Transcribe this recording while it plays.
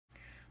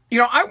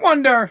I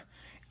wonder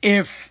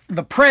if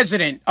the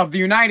president of the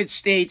United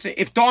States,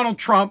 if Donald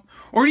Trump,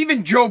 or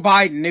even Joe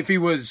Biden, if he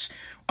was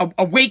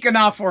awake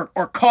enough or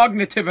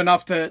cognitive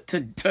enough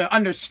to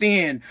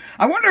understand,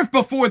 I wonder if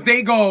before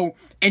they go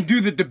and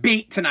do the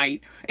debate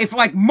tonight, if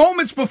like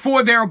moments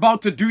before they're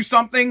about to do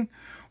something,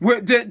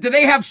 do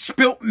they have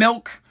spilt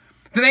milk?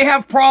 Do they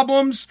have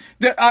problems?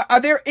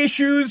 Are there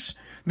issues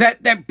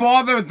that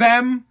bother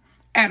them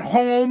at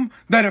home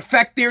that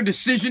affect their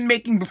decision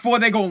making before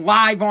they go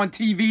live on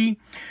TV?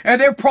 Are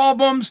there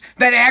problems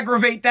that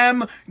aggravate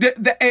them?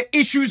 The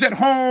issues at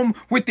home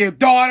with their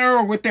daughter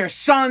or with their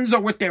sons or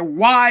with their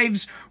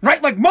wives,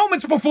 right? Like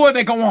moments before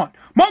they go on,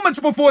 moments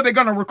before they're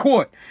going to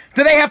record.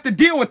 Do they have to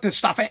deal with this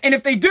stuff? And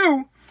if they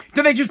do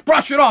they just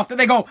brush it off? Do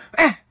they go,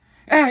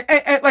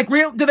 like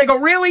real? Do they go,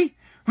 really?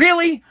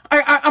 Really?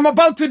 I'm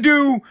about to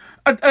do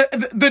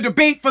the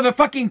debate for the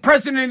fucking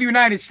president of the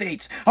United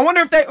States. I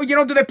wonder if they,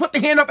 do they put the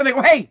hand up and they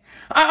go, hey,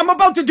 I'm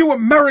about to do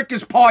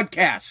America's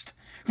podcast.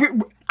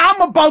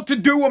 I'm about to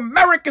do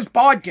America's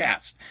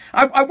podcast.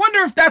 I wonder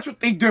if that's what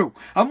they do.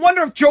 I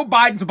wonder if Joe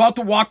Biden's about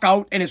to walk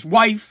out and his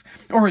wife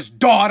or his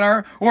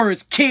daughter or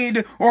his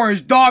kid or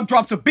his dog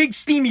drops a big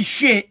steamy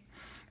shit.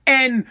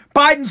 And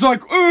Biden's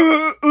like,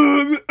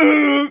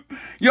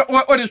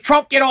 or does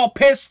Trump get all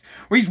pissed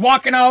where he's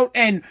walking out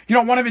and,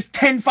 one of his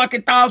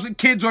 10,000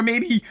 kids or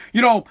maybe,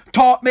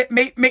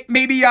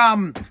 maybe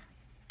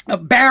a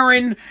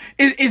Baron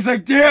is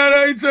like,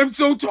 Dad, I'm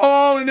so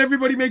tall and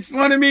everybody makes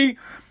fun of me.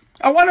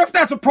 I wonder if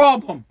that's a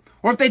problem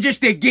or if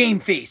they're game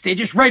faced. They're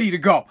just ready to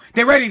go.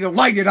 They're ready to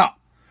light it up.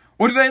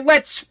 Or do they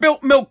let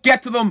spilt milk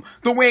get to them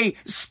the way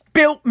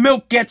spilt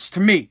milk gets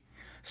to me?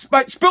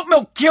 Spilt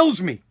milk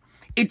kills me.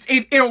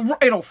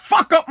 It'll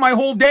fuck up my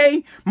whole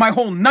day, my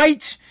whole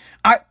night.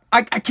 I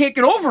can't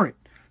get over it.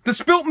 The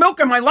spilt milk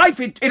in my life,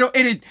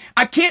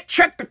 I can't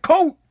check the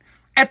coat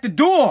at the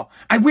door.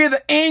 I wear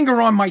the anger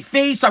on my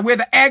face. I wear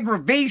the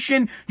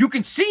aggravation. You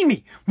can see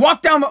me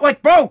walk down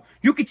bro,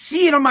 you could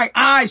see it on my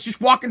eyes just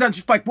walking down,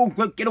 just like, whoa,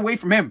 look, get away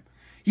from him.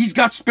 He's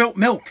got spilt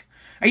milk.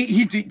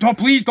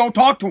 Please don't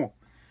talk to him.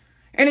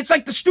 And it's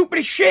like the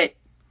stupidest shit.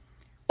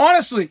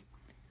 Honestly.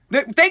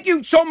 Thank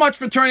you so much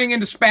for turning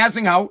into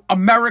Spazzing Out,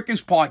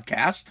 America's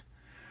podcast.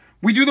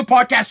 We do the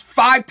podcast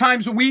 5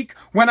 times a week.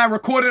 When I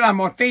record it,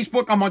 I'm on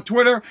Facebook, I'm on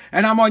Twitter,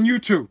 and I'm on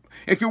YouTube.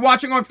 If you're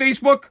watching on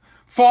Facebook,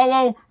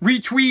 follow,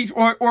 retweet,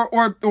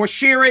 or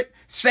share it,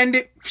 send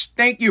it.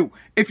 Thank you.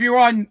 If you're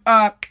on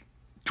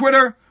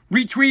Twitter,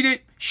 retweet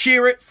it,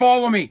 share it,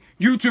 follow me.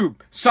 YouTube,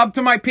 sub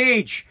to my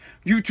page.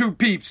 YouTube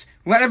peeps,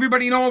 let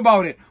everybody know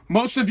about it.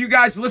 Most of you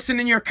guys listen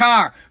in your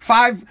car.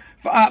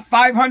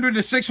 500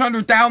 to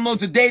 600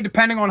 downloads a day,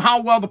 depending on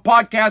how well the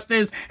podcast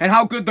is and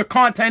how good the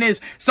content is.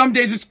 Some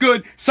days it's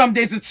good. Some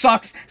days it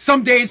sucks.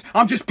 Some days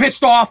I'm just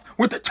pissed off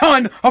with a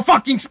ton of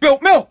fucking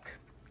spilt milk.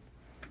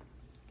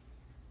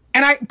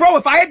 And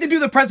if I had to do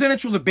the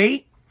presidential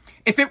debate,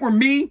 if it were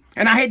me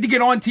and I had to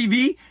get on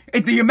TV,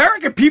 the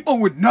American people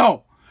would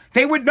know.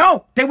 They would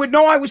know. They would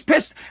know I was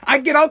pissed.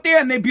 I'd get out there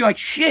and they'd be like,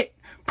 shit,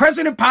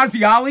 President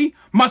Pazziali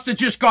must have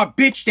just got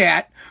bitched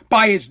at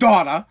by his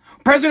daughter.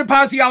 President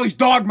Pazziali's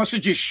dog must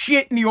have just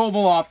shit in the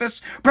Oval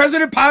Office.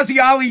 President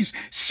Pazziali's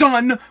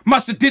son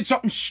must have did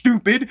something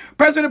stupid.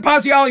 President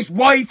Pazziali's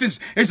wife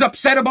is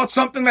upset about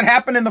something that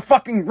happened in the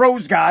fucking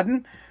Rose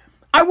Garden.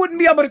 I wouldn't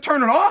be able to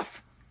turn it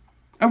off.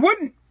 I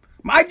wouldn't.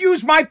 I'd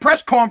use my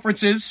press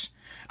conferences.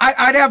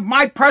 I'd have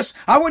my press.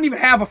 I wouldn't even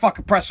have a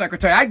fucking press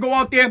secretary. I'd go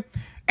out there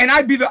and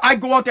I'd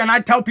go out there and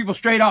I'd tell people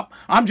straight up,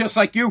 I'm just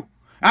like you.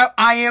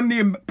 I am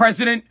the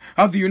president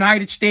of the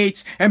United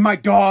States and my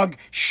dog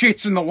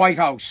shits in the White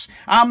House.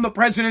 I'm the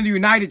president of the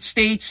United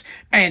States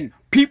and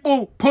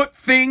people put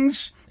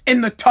things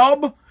in the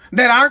tub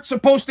that aren't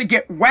supposed to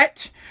get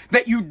wet,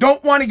 that you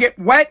don't want to get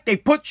wet. They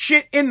put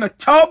shit in the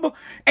tub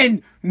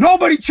and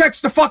nobody checks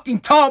the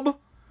fucking tub.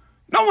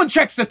 No one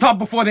checks the tub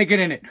before they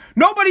get in it.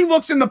 Nobody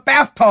looks in the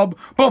bathtub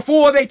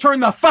before they turn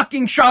the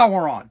fucking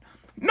shower on.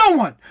 No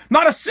one.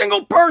 Not a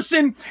single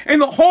person in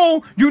the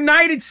whole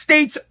United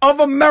States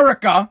of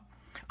America.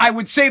 I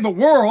would say the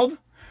world,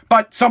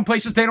 but some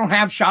places they don't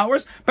have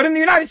showers. But in the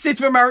United States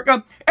of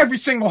America, every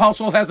single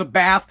household has a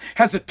bath,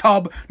 has a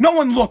tub. No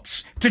one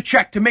looks to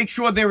check to make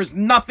sure there is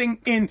nothing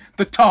in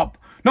the tub.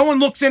 No one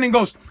looks in and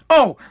goes,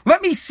 oh,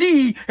 let me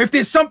see if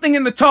there's something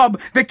in the tub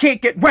that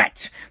can't get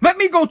wet. Let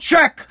me go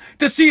check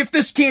to see if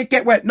this can't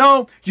get wet.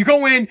 No, you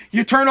go in,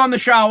 you turn on the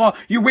shower,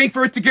 you wait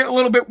for it to get a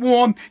little bit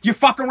warm, you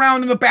fuck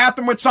around in the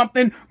bathroom with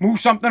something, move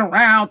something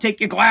around, take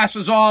your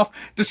glasses off,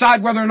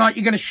 decide whether or not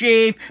you're going to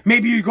shave.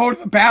 Maybe you go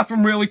to the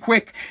bathroom really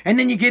quick, and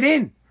then you get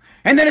in.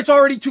 And then it's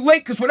already too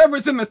late because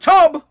whatever's in the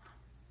tub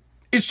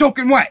is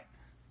soaking wet.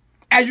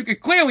 As you can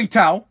clearly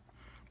tell,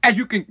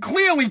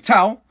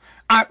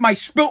 my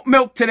spilt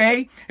milk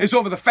today is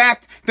over the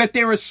fact that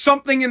there is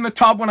something in the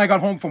tub when I got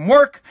home from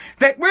work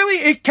that really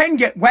it can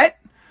get wet,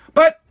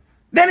 but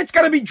then it's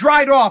got to be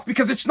dried off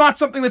because it's not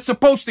something that's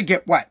supposed to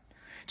get wet.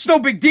 It's no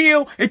big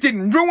deal. It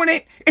didn't ruin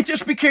it. It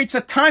just creates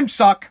a time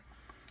suck.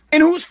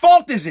 And whose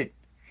fault is it?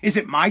 Is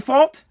it my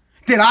fault?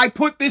 Did I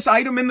put this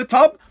item in the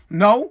tub?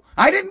 No,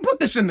 I didn't put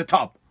this in the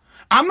tub.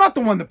 I'm not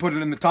the one that put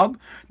it in the tub.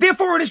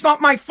 Therefore, it is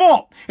not my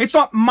fault. It's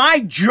not my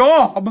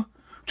job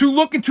to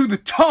look into the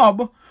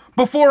tub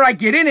before I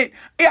get in it.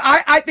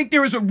 I think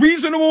there is a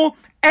reasonable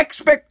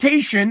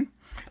expectation.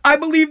 I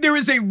believe there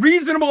is a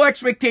reasonable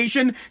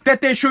expectation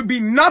that there should be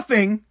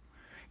nothing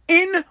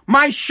in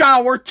my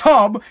shower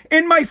tub,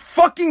 in my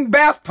fucking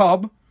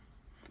bathtub,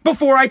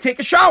 before I take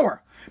a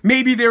shower.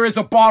 Maybe there is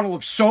a bottle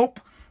of soap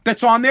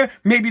that's on there.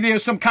 Maybe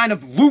there's some kind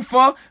of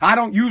loofah. I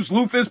don't use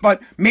loofahs,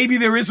 but maybe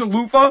there is a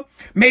loofah.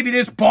 Maybe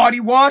there's body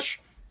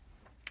wash.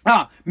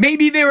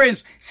 Maybe there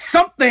is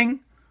something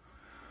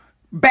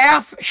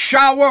bath,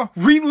 shower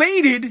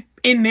related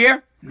in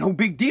there. No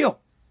big deal.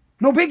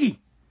 No biggie.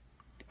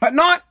 But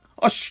not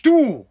a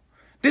stool.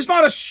 There's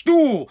not a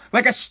stool,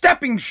 like a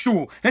stepping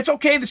stool. And it's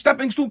okay, the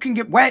stepping stool can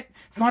get wet.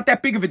 It's not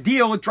that big of a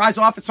deal. It dries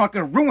off. It's not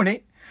going to ruin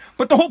it.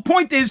 But the whole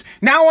point is,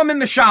 now I'm in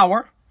the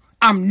shower.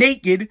 I'm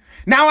naked.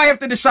 Now I have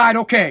to decide,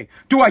 okay,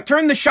 do I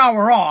turn the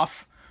shower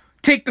off,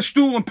 take the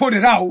stool and put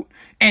it out,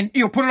 and,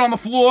 put it on the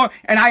floor?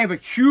 And I have a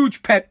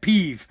huge pet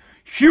peeve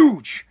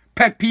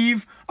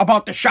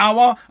about the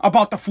shower,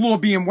 about the floor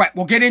being wet.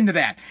 We'll get into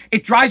that.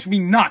 It drives me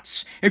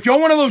nuts. If you're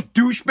one of those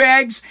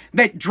douchebags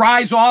that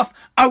dries off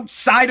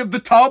outside of the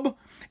tub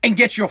and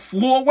gets your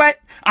floor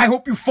wet, I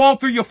hope you fall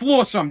through your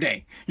floor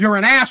someday. You're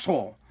an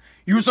asshole.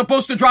 You're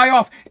supposed to dry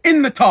off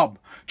in the tub.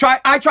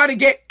 I try to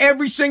get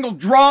every single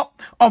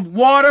drop of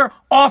water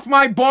off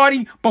my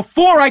body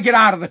before I get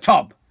out of the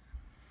tub.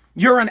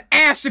 You're an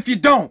ass if you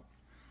don't.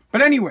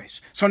 But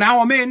anyways, so now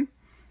I'm in,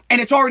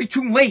 and it's already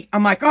too late.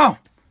 I'm like, oh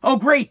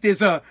great,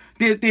 there's a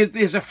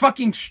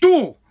fucking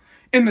stool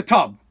in the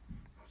tub.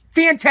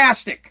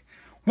 Fantastic.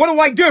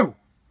 What do?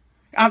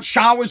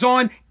 Shower's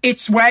on,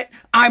 it's wet,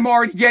 I'm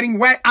already getting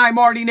wet, I'm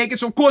already naked,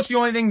 so of course the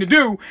only thing to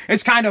do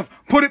is kind of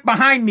put it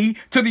behind me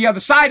to the other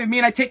side of me,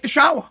 and I take the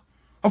shower.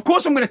 Of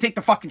course I'm going to take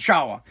the fucking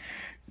shower.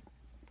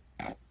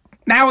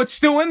 Now it's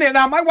still in there.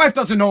 Now my wife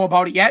doesn't know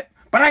about it yet,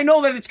 but I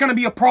know that it's going to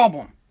be a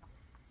problem.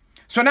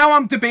 So now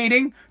I'm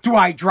debating, do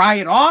I dry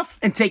it off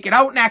and take it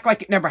out and act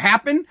like it never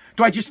happened?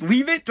 Do I just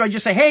leave it? Do I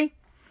just say, hey,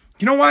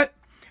 you know what?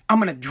 I'm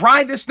going to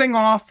dry this thing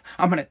off.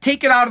 I'm going to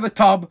take it out of the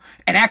tub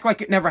and act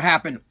like it never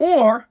happened.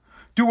 Or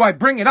do I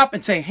bring it up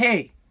and say,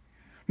 hey,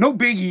 no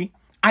biggie.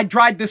 I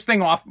dried this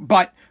thing off,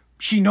 but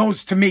she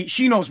knows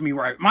me,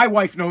 right? My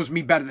wife knows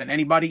me better than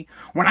anybody.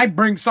 When I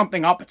bring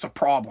something up, it's a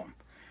problem,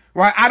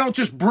 right? I don't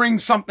just bring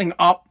something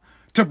up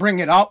to bring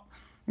it up.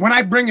 When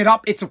I bring it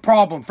up, it's a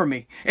problem for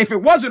me. If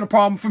it wasn't a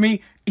problem for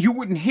me, you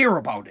wouldn't hear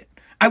about it.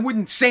 I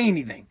wouldn't say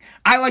anything.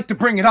 I like to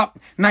bring it up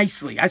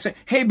nicely. I say,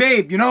 hey,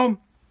 babe, I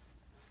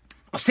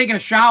was taking a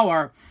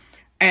shower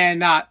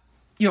and,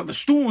 the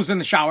stool was in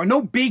the shower.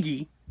 No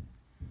biggie.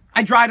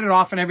 I dried it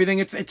off and everything.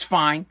 It's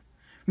fine.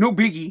 No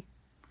biggie.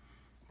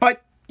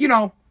 But,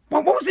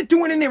 what was it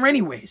doing in there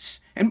anyways?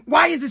 And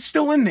why is it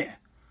still in there?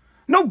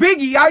 No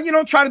biggie. I,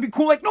 try to be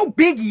cool. Like, no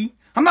biggie.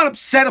 I'm not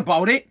upset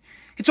about it.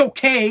 It's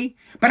okay.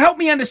 But help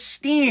me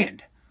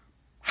understand.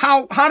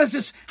 How does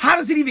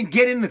it even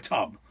get in the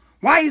tub?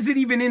 Why is it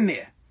even in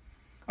there?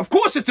 Of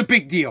course it's a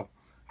big deal.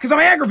 Because I'm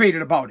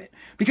aggravated about it.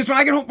 Because when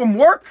I get home from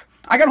work,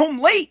 I get home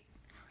late.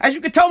 As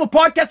you can tell, the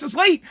podcast is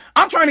late.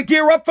 I'm trying to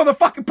gear up for the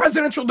fucking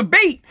presidential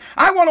debate.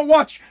 I want to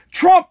watch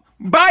Trump,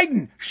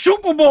 Biden,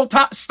 Super Bowl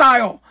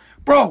style.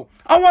 Bro,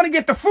 I want to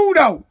get the food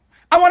out.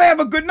 I want to have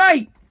a good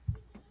night.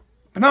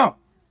 But no.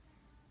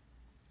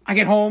 I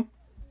get home,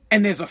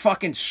 and there's a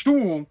fucking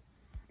stool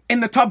in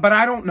the tub, but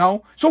I don't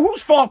know. So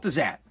whose fault is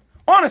that?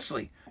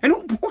 Honestly. And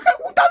who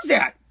does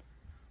that?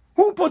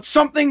 Who puts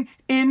something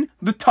in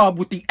the tub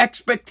with the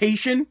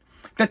expectation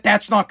that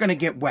that's not going to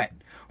get wet?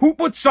 Who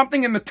puts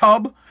something in the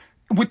tub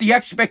with the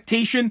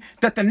expectation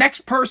that the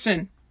next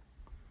person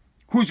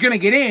who's going to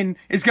get in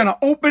is going to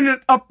open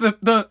it up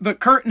the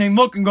curtain and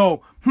look and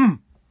go,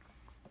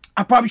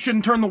 I probably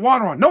shouldn't turn the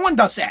water on. No one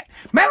does that.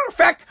 Matter of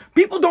fact,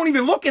 people don't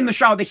even look in the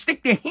shower. They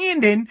stick their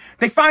hand in,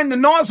 they find the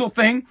nozzle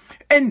thing,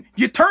 and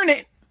you turn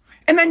it,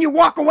 and then you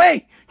walk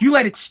away. You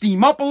let it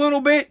steam up a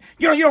little bit.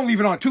 You don't leave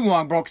it on too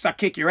long, bro, because I'll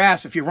kick your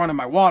ass if you're running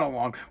my water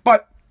long.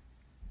 But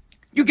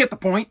you get the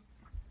point.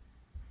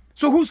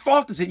 So whose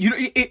fault is it?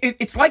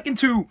 It's likened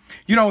to,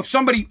 if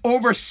somebody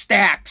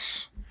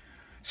overstacks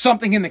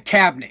something in the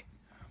cabinet,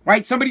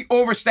 right? Somebody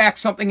overstacks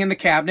something in the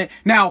cabinet.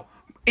 Now,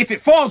 if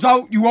it falls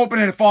out, you open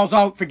it, it falls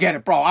out, forget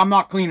it, bro. I'm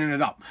not cleaning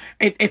it up.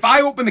 If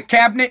I open the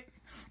cabinet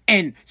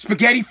and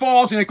spaghetti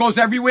falls and it goes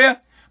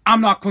everywhere,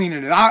 I'm not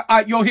cleaning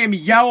it. You'll hear me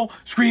yell,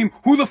 scream,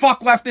 who the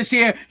fuck left this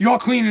here? You're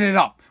cleaning it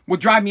up.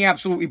 Would drive me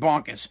absolutely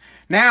bonkers.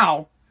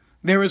 Now,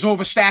 there is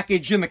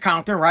overstackage in the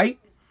counter, right?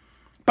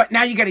 But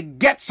now you got to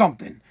get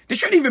something. There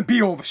shouldn't even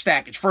be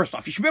overstackage, first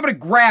off. You should be able to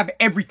grab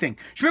everything.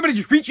 You should be able to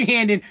just reach your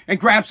hand in and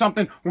grab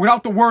something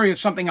without the worry of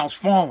something else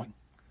falling.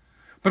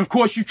 But of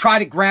course, you try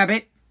to grab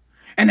it,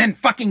 and then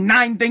fucking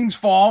 9 things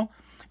fall,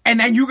 and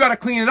then you gotta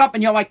clean it up,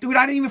 and you're like, dude,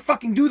 I didn't even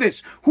fucking do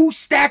this. Who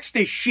stacks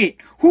this shit?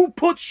 Who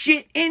puts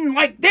shit in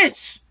like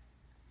this?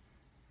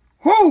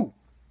 Who?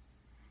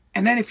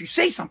 And then if you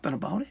say something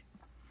about it,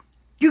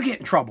 you get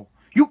in trouble.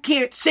 You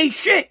can't say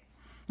shit.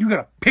 You got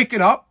to pick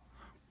it up,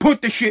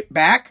 put the shit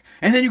back,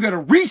 and then you got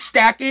to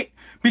restack it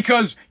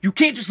because you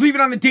can't just leave it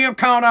on the damn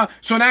counter.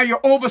 So now you're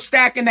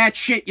overstacking that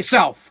shit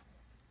yourself.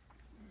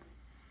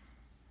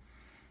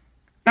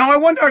 Now I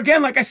wonder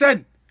again, like I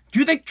said, do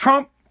you think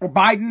Trump or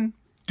Biden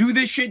do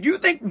this shit? Do you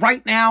think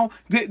right now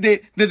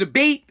the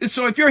debate?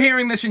 So if you're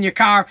hearing this in your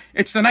car,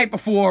 it's the night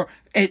before.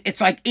 It's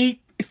like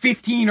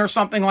 8:15 or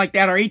something like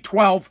that, or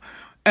 8:12,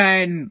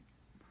 and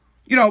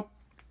you know,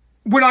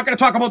 we're not going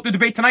to talk about the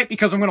debate tonight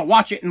because I'm going to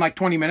watch it in like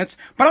 20 minutes.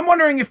 But I'm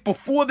wondering if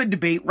before the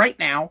debate right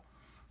now,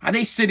 are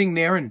they sitting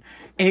there and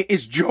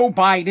is Joe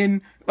Biden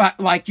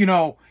like, you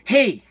know,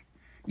 hey,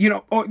 you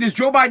know, or is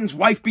Joe Biden's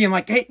wife being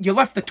like, hey, you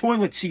left the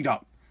toilet seat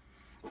up?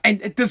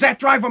 And does that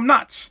drive him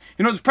nuts?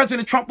 You know, does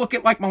President Trump look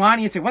at like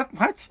Melania and say, what?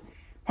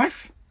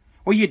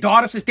 Or your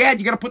daughter says, Dad,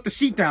 you got to put the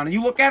seat down. And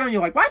you look at her and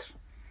you're like, what?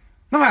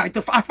 No,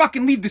 I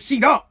fucking leave the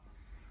seat up.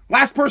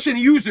 Last person to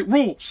use it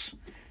rules.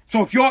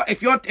 So if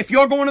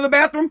you're going to the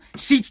bathroom,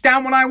 seat's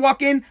down when I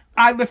walk in,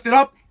 I lift it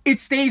up, it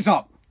stays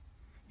up.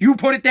 You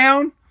put it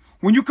down.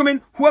 When you come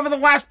in, whoever the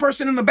last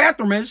person in the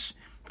bathroom is,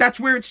 that's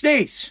where it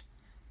stays.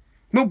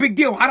 No big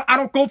deal. I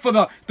don't go for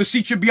the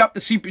seat should be up,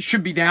 the seat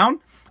should be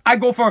down. I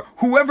go for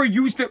whoever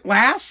used it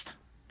last,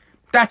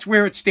 that's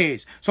where it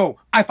stays. So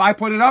if I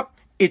put it up,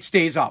 it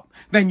stays up.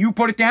 Then you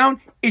put it down,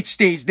 it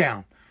stays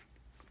down.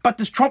 But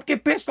does Trump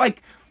get pissed?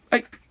 Like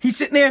he's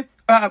sitting there,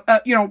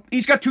 you know,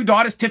 he's got two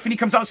daughters. Tiffany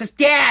comes out and says,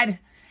 Dad,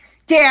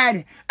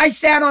 I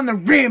sat on the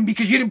rim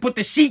because you didn't put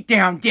the seat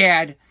down,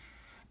 Dad.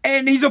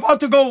 And he's about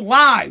to go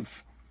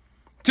live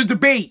to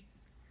debate.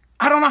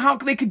 I don't know how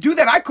they could do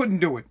that. I couldn't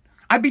do it.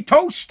 I'd be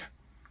toast.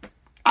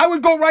 I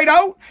would go right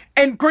out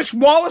and Chris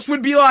Wallace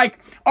would be like,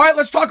 all right,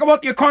 let's talk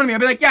about the economy.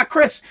 I'd be like, yeah,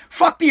 Chris,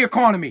 fuck the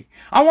economy.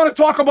 I want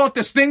to talk about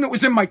this thing that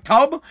was in my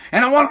tub,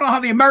 and I want to know how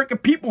the American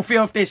people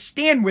feel if they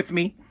stand with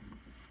me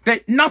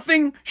that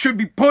nothing should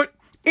be put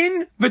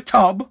in the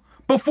tub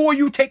before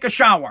you take a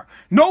shower.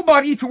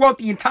 Nobody throughout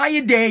the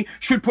entire day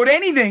should put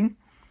anything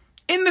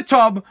in the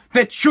tub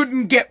that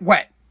shouldn't get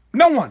wet.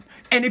 No one.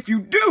 And if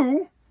you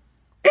do,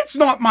 it's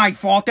not my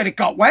fault that it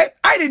got wet.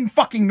 I didn't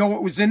fucking know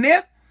it was in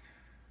there.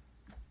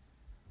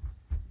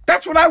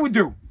 That's what I would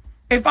do.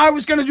 If I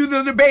was going to do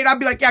the debate, I'd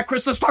be like, yeah,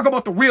 Chris, let's talk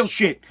about the real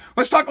shit.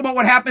 Let's talk about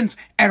what happens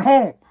at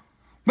home.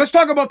 Let's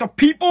talk about the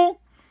people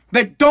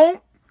that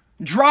don't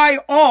dry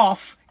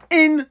off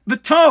in the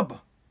tub.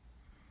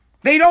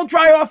 They don't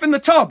dry off in the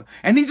tub.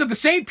 And these are the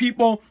same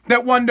people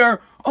that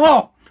wonder,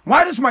 oh,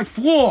 why does my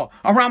floor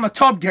around the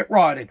tub get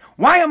rotted?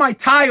 Why are my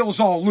tiles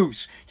all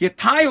loose? Your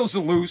tiles are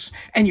loose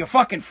and your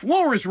fucking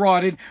floor is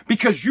rotted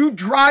because you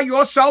dry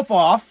yourself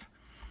off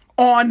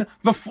on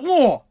the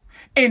floor.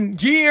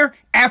 And year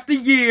after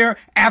year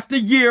after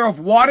year of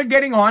water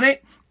getting on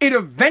it, it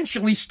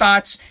eventually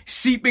starts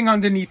seeping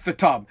underneath the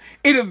tub.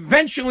 It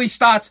eventually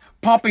starts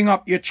pumping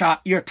up your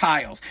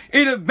tiles.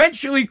 It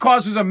eventually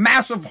causes a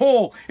massive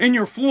hole in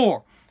your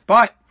floor.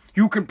 But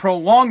you can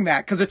prolong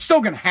that because it's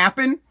still going to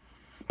happen,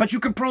 but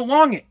you can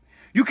prolong it.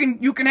 You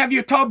can have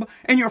your tub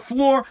and your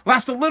floor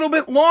last a little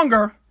bit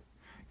longer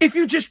if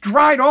you just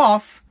dried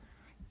off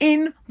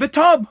in the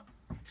tub.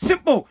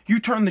 Simple. You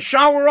turn the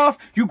shower off.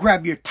 You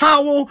grab your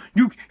towel.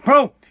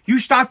 You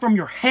start from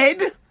your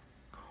head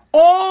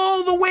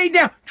all the way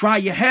down. Dry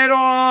your head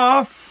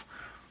off.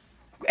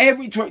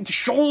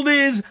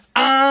 Shoulders,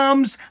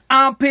 arms,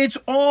 armpits,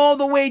 all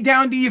the way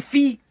down to your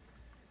feet.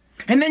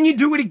 And then you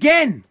do it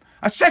again.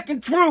 A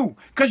second through.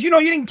 Because, you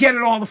didn't get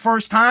it all the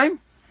first time.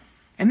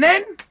 And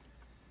then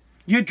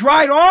you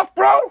dry it off,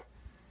 bro.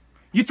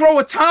 You throw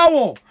a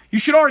towel. You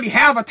should already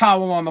have a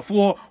towel on the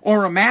floor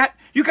or a mat.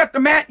 You got the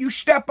mat, you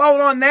step out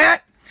on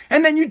that,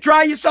 and then you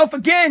dry yourself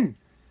again.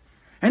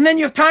 And then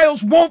your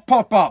tiles won't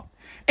pop up,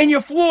 and your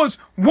floors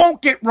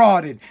won't get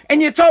rotted,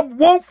 and your tub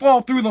won't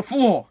fall through the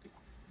floor.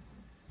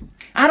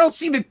 I don't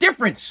see the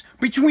difference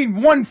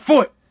between 1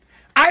 foot.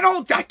 I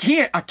don't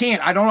see the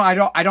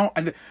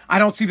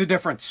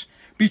difference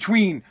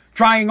between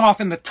drying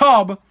off in the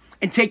tub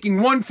and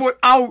taking 1 foot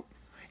out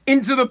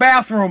into the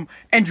bathroom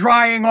and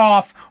drying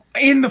off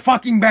in the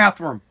fucking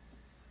bathroom.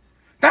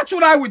 That's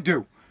what I would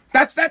do.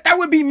 That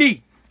would be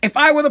me. If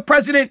I were the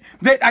president,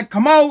 that I'd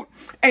come out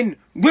and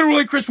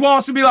literally Chris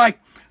Wallace would be like,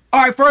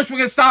 all right, first we're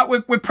going to start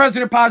with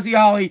President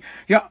Pazziali.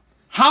 Yeah.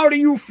 How do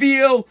you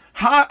feel?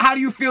 How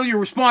do you feel your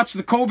response to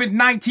the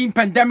COVID-19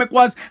 pandemic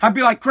was? I'd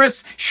be like,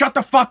 Chris, shut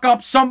the fuck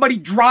up. Somebody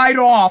dried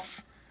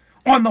off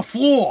on the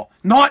floor,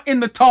 not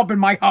in the tub in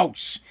my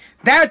house.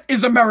 That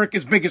is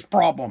America's biggest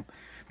problem.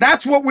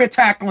 That's what we're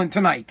tackling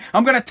tonight.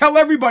 I'm going to tell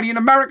everybody in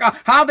America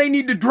how they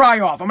need to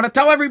dry off. I'm going to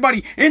tell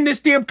everybody in this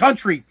damn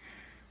country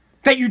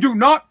that you do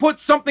not put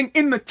something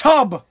in the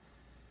tub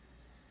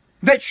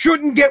that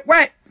shouldn't get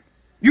wet.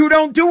 You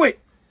don't do it.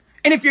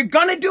 And if you're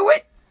going to do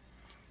it,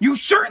 you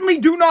certainly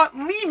do not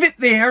leave it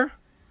there.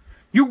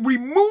 You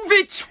remove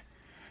it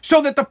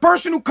so that the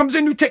person who comes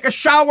in to take a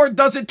shower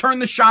doesn't turn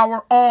the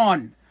shower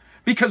on.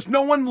 Because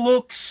no one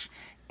looks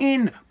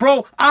in.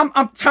 Bro, I'm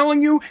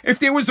telling you, if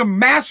there was a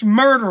mass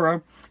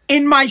murderer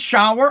in my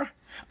shower,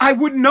 I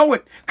wouldn't know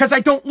it because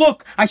I don't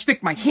look. I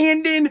stick my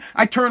hand in,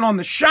 I turn on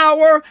the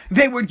shower,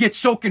 they would get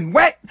soaking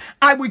wet,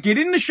 I would get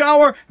in the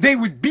shower, they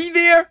would be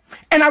there,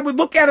 and I would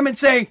look at them and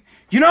say,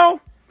 you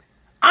know,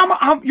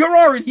 you're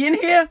already in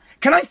here.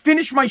 Can I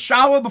finish my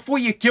shower before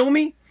you kill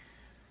me?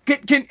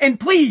 And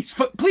please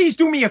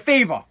do me a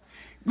favor.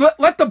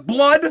 Let the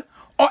blood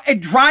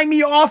dry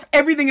me off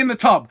everything in the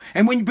tub.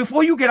 And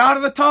before you get out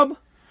of the tub,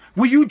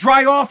 will you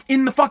dry off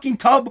in the fucking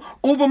tub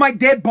over my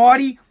dead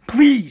body?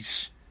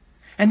 Please.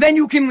 And then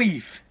you can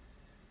leave.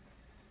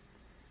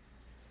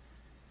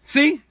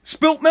 See?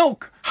 Spilt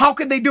milk. How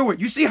could they do it?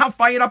 You see how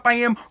fired up I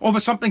am over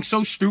something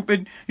so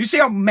stupid? You see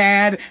how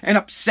mad and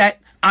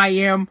upset I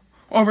am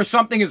over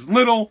something as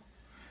little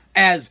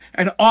as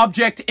an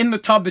object in the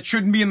tub that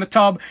shouldn't be in the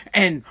tub,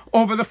 and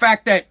over the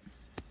fact that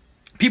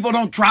people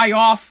don't dry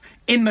off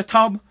in the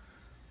tub?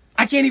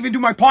 I can't even do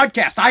my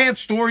podcast. I have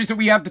stories that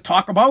we have to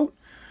talk about.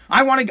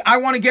 I want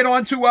to get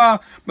on to,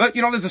 but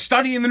you know, there's a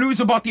study in the news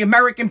about the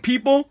American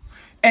people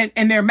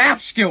and their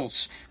math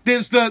skills.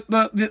 There's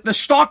the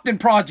Stockton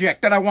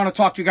Project that I want to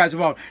talk to you guys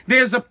about.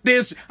 There's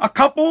a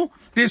couple,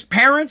 there's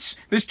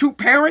two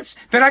parents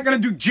that are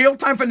going to do jail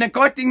time for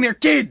neglecting their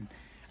kid.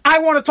 I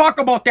want to talk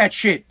about that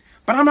shit,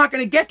 but I'm not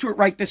going to get to it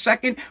right this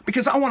second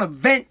because I want to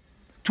vent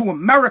to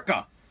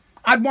America.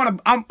 I'm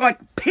like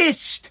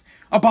pissed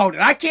about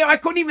it. I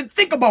couldn't even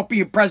think about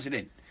being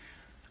president.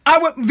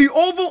 The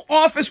Oval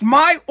Office,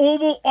 my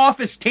Oval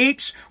Office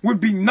tapes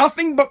would be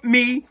nothing but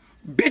me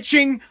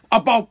bitching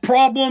about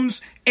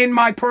problems in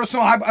my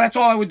personal life. That's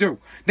all I would do.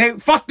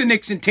 Fuck the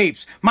Nixon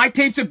tapes. My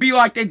tapes would be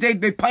like,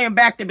 they play them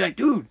back. They'd be like,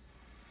 dude,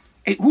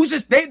 who's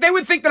this? They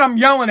would think that I'm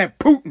yelling at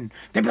Putin.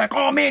 They'd be like,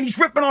 oh man, he's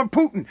ripping on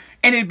Putin.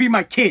 And it'd be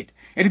my kid.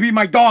 It'd be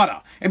my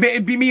daughter.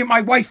 It'd be me and my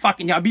wife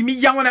fucking yelling. It'd be me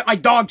yelling at my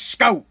dog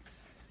Scout.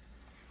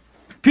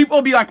 People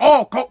would be like,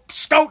 oh,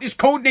 Scout is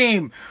code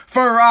name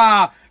for,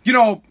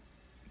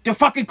 the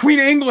fucking Queen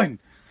of England.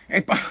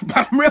 But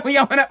I'm really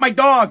yelling at my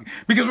dog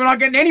because we're not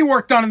getting any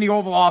work done in the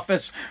Oval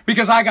Office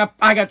because I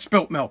got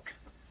spilt milk.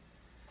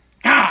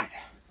 God,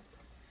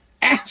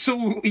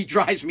 absolutely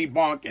drives me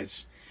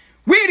bonkers.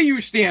 Where do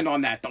you stand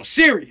on that, though?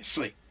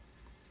 Seriously.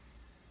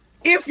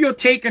 If you're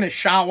taking a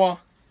shower,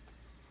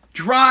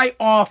 dry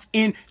off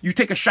you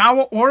take a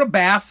shower or a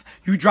bath,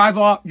 you dry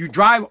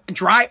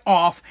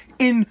off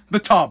in the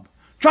tub.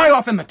 Dry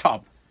off in the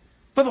tub.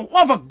 For the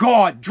love of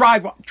God, dry,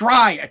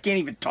 I can't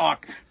even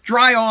talk.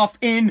 Dry off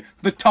in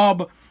the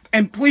tub.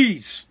 And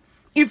please,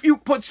 if you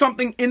put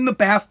something in the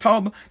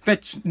bathtub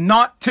that's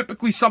not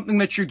typically something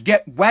that should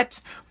get wet,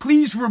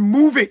 please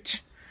remove it.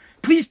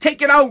 Please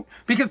take it out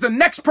because the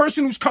next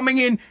person who's coming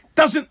in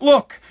doesn't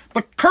look.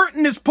 The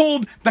curtain is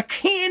pulled, the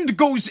hand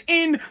goes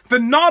in, the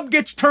knob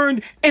gets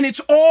turned, and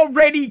it's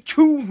already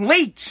too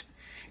late.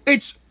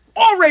 It's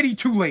already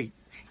too late.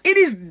 It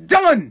is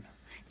done.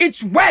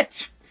 It's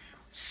wet.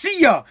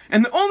 See ya.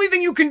 And the only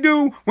thing you can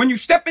do when you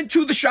step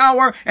into the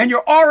shower and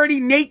you're already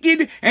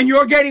naked and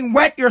you're getting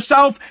wet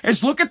yourself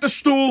is look at the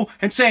stool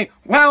and say,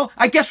 well,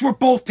 I guess we're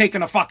both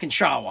taking a fucking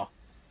shower.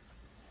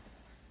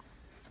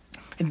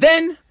 And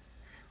then,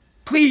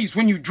 please,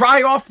 when you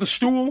dry off the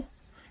stool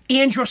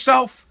and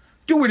yourself,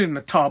 do it in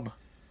the tub.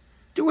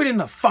 Do it in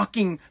the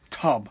fucking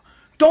tub.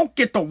 Don't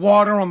get the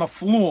water on the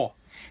floor.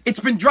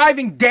 It's been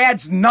driving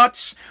dads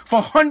nuts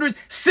for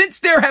since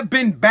there have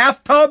been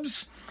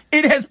bathtubs.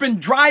 It has been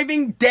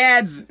driving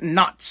dads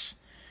nuts.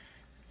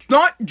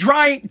 Not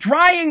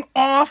drying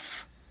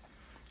off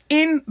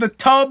in the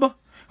tub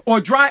or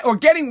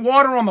getting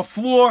water on the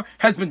floor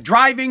has been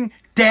driving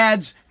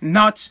dads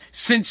nuts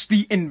since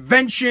the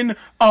invention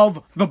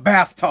of the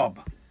bathtub.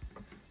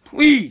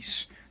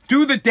 Please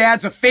do the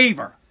dads a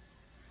favor.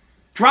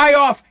 Dry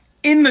off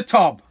in the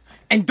tub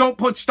and don't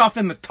put stuff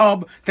in the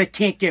tub that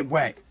can't get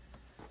wet.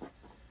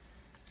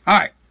 All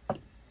right.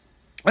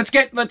 Let's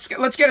get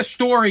a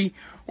story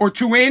or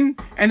two in,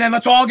 and then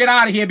let's all get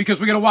out of here because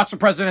we're going to watch the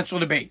presidential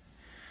debate.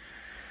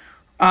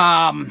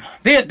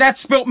 That's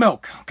spilt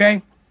milk,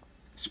 okay?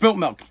 Spilt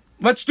milk.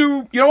 Let's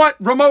do, you know what?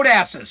 Remote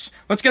asses.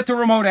 Let's get to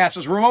remote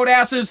asses. Remote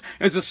asses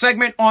is a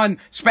segment on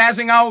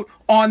spazzing out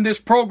on this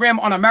program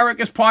on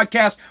America's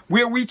podcast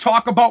where we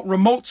talk about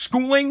remote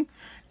schooling,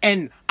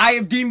 and I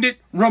have deemed it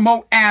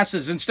remote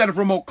asses. Instead of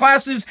remote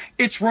classes,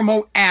 it's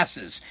remote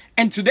asses.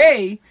 And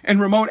today, in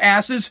remote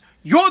asses,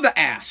 you're the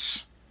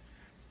ass.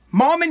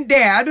 Mom and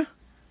dad,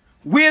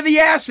 we're the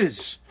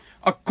asses.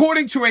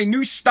 According to a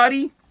new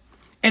study,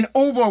 an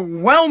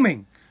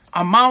overwhelming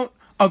amount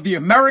of the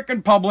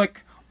American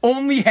public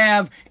only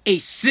have a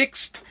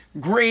sixth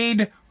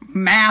grade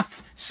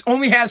math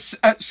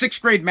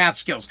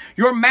skills.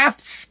 Your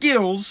math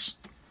skills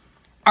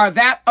are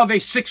that of a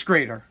sixth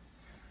grader.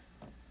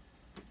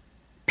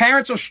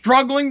 Parents are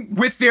struggling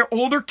with their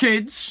older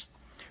kids,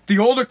 the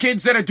older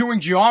kids that are doing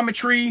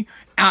geometry,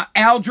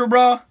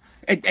 algebra,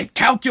 and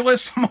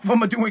calculus. Some of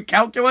them are doing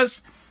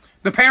calculus.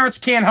 The parents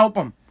can't help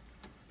them.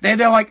 They're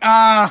like,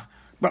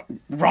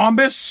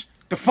 rhombus?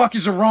 The fuck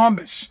is a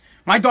rhombus?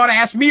 My daughter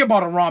asked me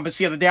about a rhombus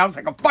the other day. I was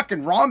like, a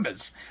fucking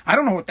rhombus? I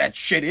don't know what that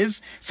shit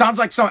is. Sounds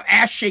like some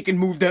ass-shaking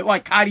move that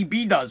like Cardi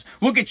B does.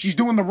 Look at, she's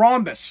doing the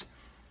rhombus.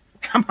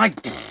 I'm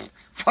like,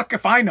 fuck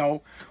if I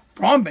know.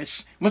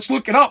 Rhombus? Let's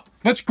look it up.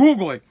 Let's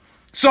Google it.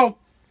 So,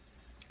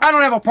 I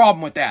don't have a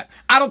problem with that.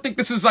 I don't think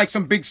this is like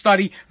some big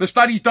study. The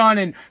study's done,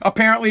 and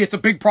apparently it's a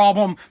big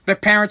problem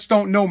that parents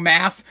don't know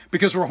math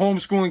because we're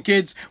homeschooling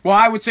kids. Well,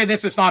 I would say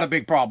this is not a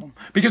big problem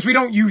because we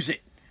don't use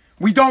it.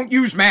 We don't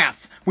use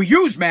math. We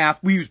use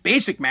math. We use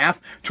basic math.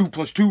 2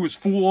 plus 2 is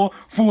 4.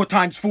 4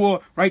 times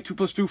 4, right? 2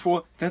 plus 2,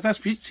 4. That's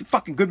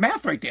fucking good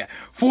math right there.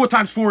 4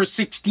 times 4 is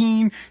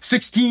 16.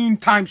 16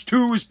 times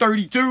 2 is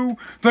 32.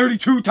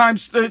 32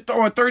 times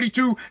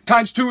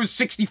 2 is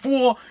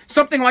 64.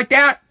 Something like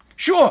that.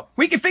 Sure,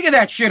 we can figure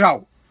that shit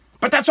out.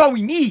 But that's all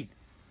we need.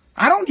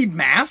 I don't need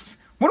math.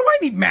 What do I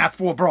need math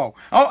for, bro?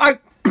 I'm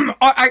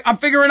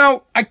figuring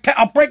out.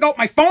 I'll break out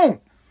my phone.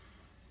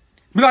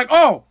 Be like,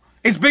 oh.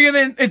 It's bigger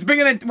than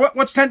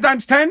what's 10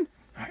 times 10?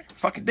 I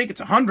fucking think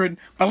it's 100,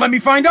 but let me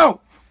find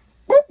out.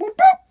 Boop, boop,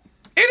 boop.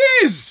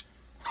 It is.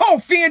 Oh,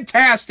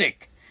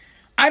 fantastic.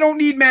 I don't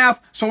need math,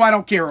 so I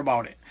don't care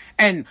about it.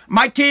 And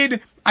my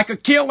kid, I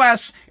could care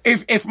less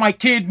if my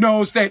kid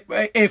knows that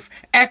if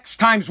X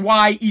times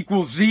Y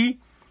equals Z.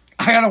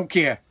 I don't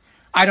care.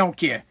 I don't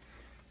care.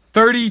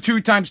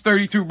 32 times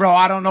 32, bro,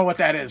 I don't know what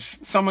that is.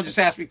 Someone just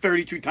asked me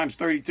 32 times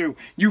 32.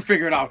 You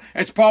figure it out.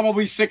 It's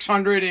probably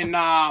 600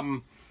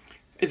 and,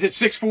 is it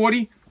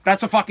 640?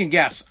 That's a fucking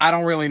guess. I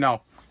don't really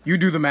know. You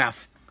do the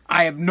math.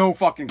 I have no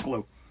fucking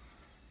clue.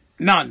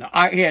 None.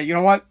 You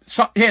know what?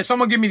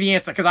 Someone give me the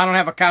answer because I don't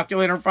have a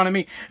calculator in front of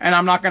me and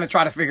I'm not going to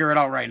try to figure it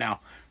out right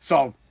now.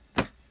 So,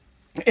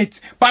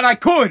 but I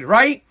could,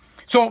 right?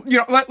 So, you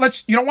know,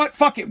 let's, you know what?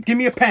 Fuck it. Give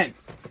me a pen.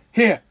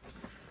 Here.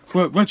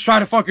 Look, let's try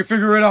to fucking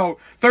figure it out.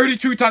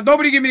 32 times,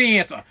 nobody give me the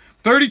answer.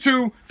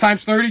 32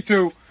 times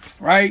 32,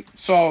 right?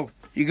 So,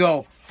 you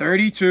go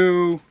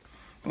 32,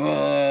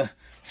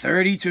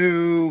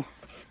 32,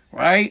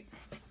 right?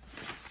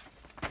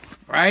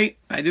 Right?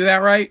 I do that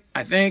right?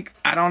 I think.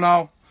 I don't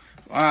know.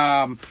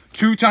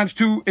 2 times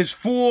 2 is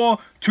 4.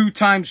 2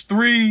 times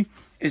 3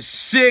 is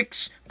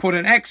 6. Put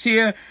an X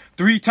here.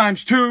 3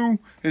 times 2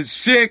 is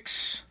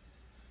 6.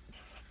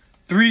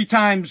 3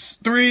 times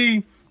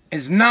 3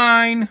 is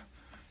 9.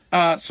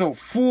 So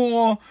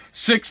 4.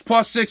 6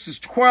 plus 6 is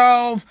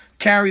 12.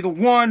 Carry the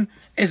 1.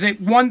 Is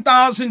it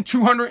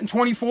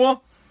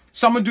 1,224?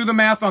 Someone do the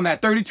math on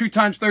that. 32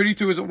 times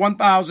 32 is at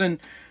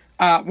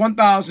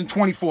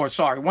 1,024.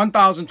 Sorry,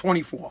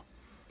 1,024.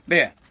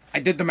 There, I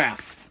did the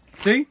math.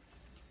 See?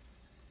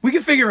 We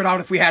can figure it out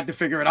if we had to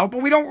figure it out,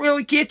 but we don't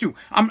really care to.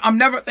 I'm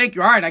never, thank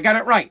you. All right, I got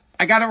it right.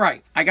 I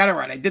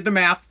did the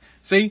math.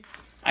 See?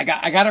 I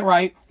got it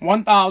right.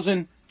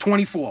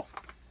 1,024.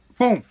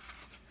 Boom.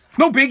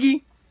 No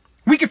biggie.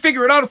 We can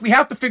figure it out if we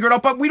have to figure it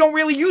out, but we don't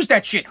really use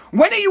that shit.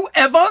 When are you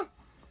ever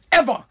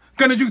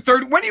gonna do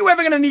 30? When are you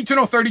ever gonna need to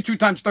know 32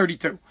 times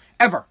 32?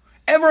 Ever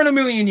in a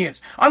million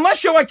years.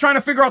 Unless you're like trying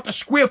to figure out the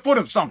square foot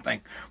of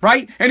something,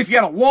 right? And if you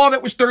had a wall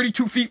that was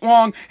 32 feet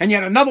long and you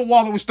had another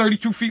wall that was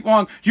 32 feet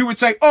long, you would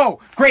say, oh,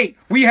 great,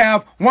 we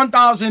have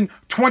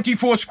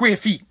 1,024 square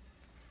feet.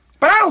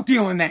 But I don't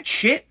deal in that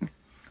shit.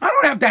 I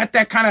don't have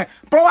that kind of,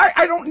 bro,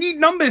 I don't need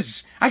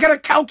numbers. I got a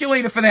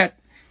calculator for that.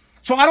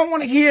 So I don't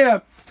want to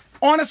hear,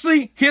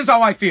 honestly, here's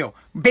how I feel.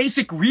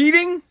 Basic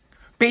reading,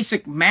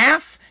 basic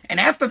math, and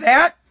after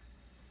that,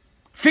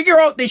 figure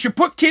out they should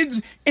put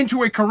kids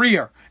into a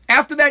career.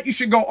 After that, you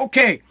should go,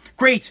 okay,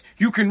 great.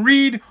 You can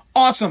read.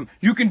 Awesome.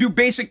 You can do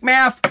basic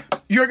math.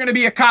 You're going to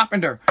be a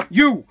carpenter.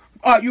 You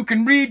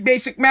can read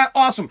basic math.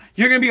 Awesome.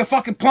 You're going to be a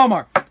fucking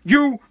plumber.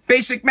 You,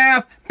 basic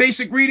math,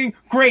 basic reading.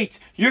 Great.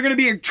 You're going to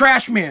be a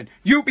trash man.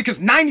 You, because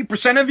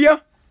 90% of you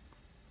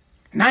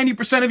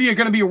are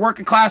going to be a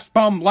working class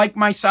bum like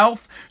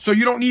myself. So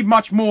you don't need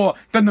much more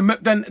than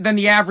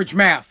the average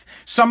math.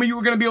 Some of you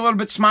are going to be a little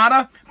bit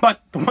smarter,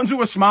 but the ones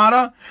who are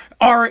smarter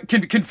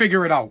can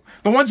figure it out.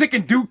 The ones that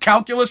can do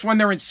calculus when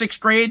they're in 6th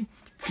grade,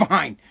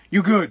 fine.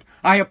 You good.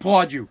 I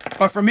applaud you.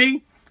 But for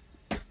me,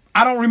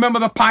 I don't remember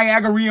the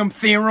Pythagorean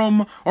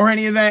theorem or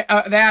any of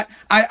that.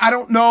 I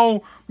don't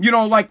know, you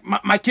know, like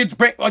my kids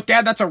break, like,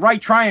 Dad, that's a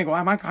right triangle.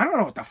 I'm like, I don't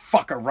know what the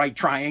fuck a right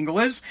triangle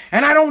is.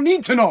 And I don't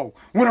need to know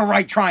what a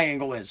right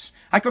triangle is.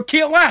 I could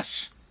care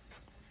less.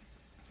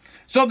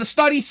 So the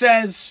study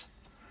says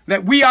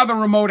that we are the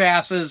remote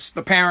asses,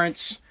 the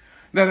parents,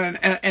 that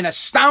an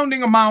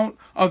astounding amount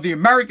of the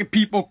American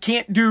people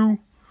can't do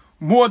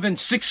more than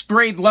 6th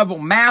grade level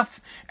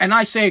math. And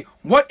I say,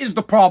 what is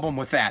the problem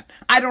with that?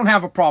 I don't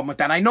have a problem with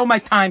that. I know my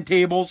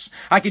timetables.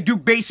 I can do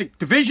basic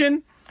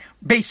division,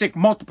 basic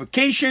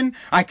multiplication.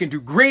 I can do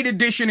great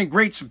addition and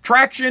great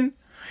subtraction.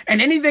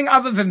 And anything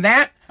other than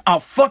that, I'll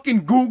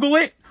fucking Google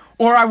it,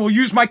 or I will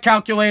use my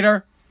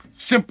calculator.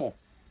 Simple.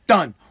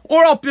 Done.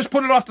 Or I'll just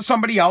put it off to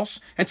somebody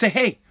else and say,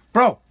 hey,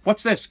 bro,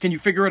 what's this? Can you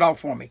figure it out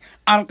for me?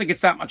 I don't think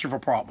it's that much of a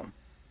problem.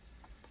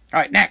 All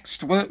right,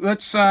 next.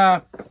 Let's,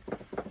 I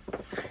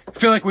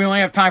feel like we only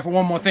have time for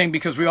one more thing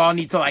because we all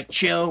need to, like,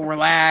 chill,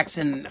 relax,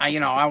 and,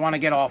 I want to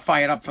get all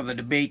fired up for the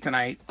debate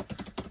tonight.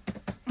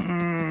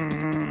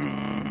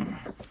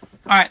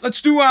 All right,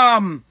 let's do,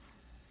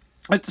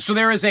 so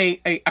there is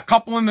a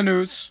couple in the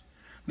news.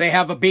 They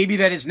have a baby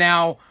that is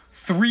now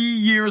 3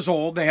 years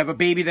old. They have a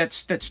baby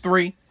that's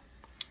 3.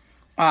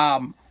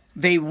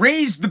 They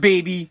raised the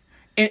baby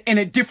in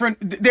a different,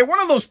 they're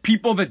one of those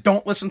people that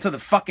don't listen to the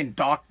fucking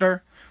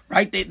doctor,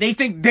 right? They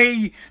think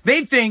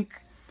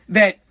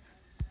that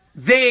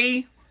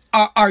they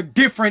are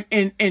different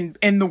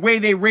in the way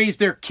they raise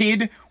their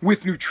kid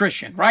with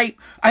nutrition, right?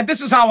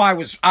 This is how I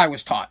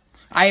was taught.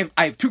 I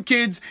have 2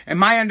 kids, and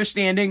my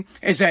understanding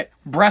is that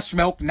breast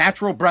milk,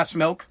 natural breast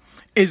milk,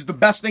 is the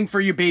best thing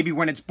for your baby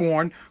when it's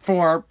born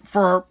for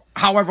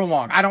however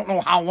long. I don't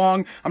know how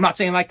long. I'm not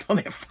saying like till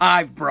they're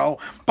 5, bro.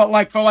 But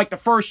like for like the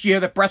first year,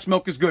 that breast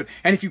milk is good.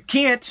 And if you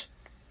can't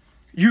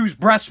use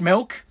breast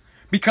milk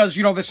because,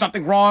 you know, there's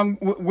something wrong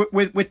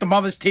with the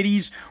mother's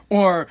titties,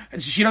 or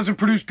she doesn't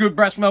produce good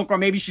breast milk, or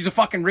maybe she's a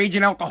fucking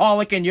raging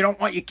alcoholic and you don't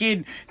want your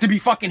kid to be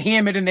fucking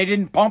hammered and they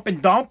didn't pump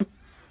and dump,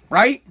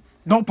 right?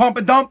 Don't pump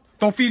and dump.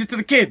 Don't feed it to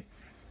the kid.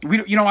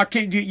 Our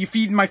kid, you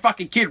feeding my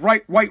fucking kid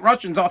white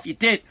Russians off your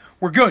tit.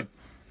 We're good.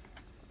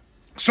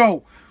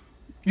 So,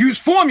 use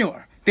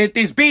formula.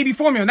 There's baby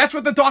formula, and that's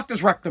what the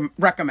doctors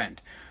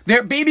recommend. There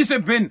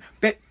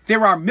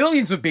are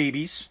millions of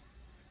babies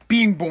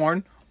being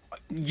born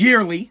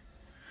yearly.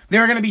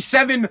 There are going to be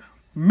 7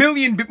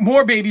 million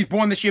more babies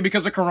born this year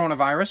because of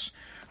coronavirus.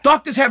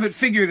 Doctors have it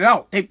figured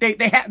out. They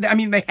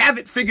have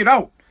it figured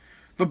out.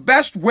 The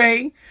best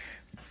way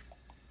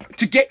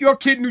to get your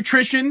kid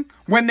nutrition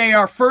when they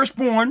are first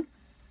born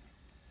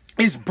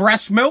is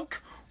breast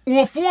milk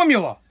or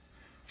formula.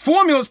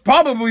 Formula is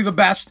probably the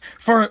best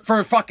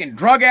for fucking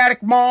drug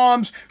addict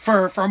moms,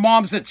 for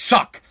moms that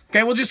suck.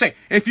 Okay, we'll just say,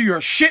 if you're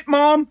a shit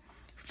mom,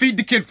 feed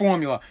the kid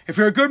formula. If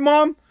you're a good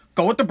mom,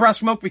 go with the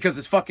breast milk because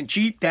it's fucking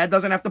cheap. Dad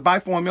doesn't have to buy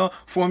formula.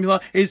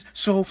 Formula is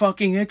so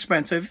fucking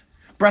expensive.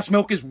 Breast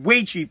milk is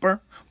way cheaper.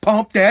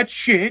 Pump that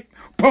shit.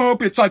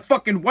 Pump. It's like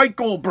fucking white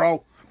gold,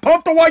 bro.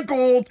 Pump the white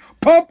gold.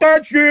 Pump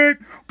that shit.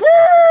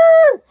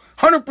 Woo!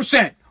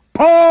 100%.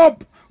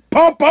 Pump.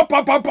 Pump, pump,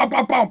 pump, pump, pump,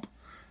 pump, pump.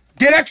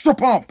 Get extra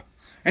pump.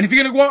 And if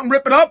you're going to go out and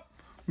rip it up,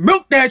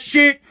 milk that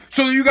shit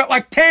so that you got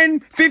like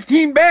 10,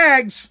 15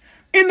 bags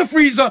in the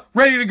freezer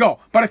ready to go.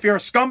 But if you're a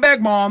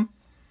scumbag mom,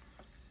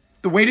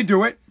 the way to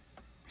do it,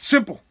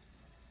 simple.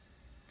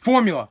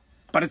 Formula.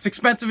 But it's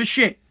expensive as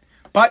shit.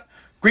 But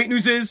great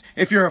news is,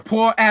 if you're a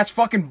poor ass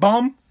fucking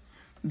bum,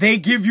 they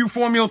give you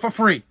formula for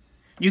free.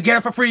 You get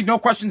it for free, no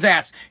questions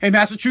asked. In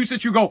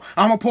Massachusetts, you go,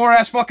 I'm a poor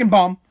ass fucking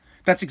bum.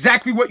 That's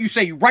exactly what you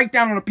say. You write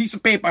down on a piece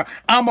of paper,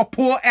 I'm a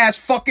poor ass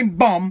fucking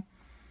bum.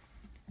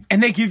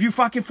 And they give you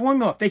fucking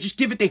formula. They just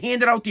give it, they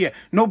hand it out to you.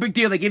 No big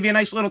deal. They give you a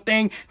nice little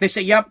thing. They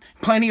say, yep,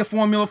 plenty of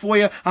formula for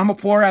you. I'm a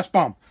poor ass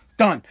bum.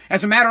 Done.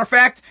 As a matter of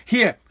fact,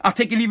 here, I'll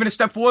take it even a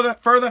step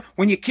further.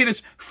 When your kid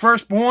is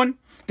first born,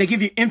 they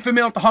give you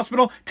Infamil at the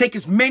hospital. Take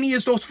as many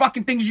as those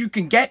fucking things as you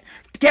can get.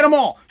 Get them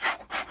all.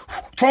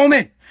 Throw them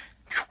in.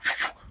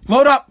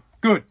 Load up.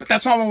 Good. But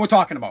that's not what we're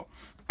talking about.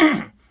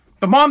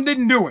 The mom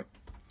didn't do it.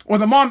 Or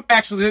the mom,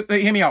 actually,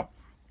 hear me out.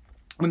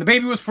 When the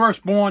baby was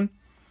first born,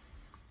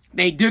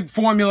 they did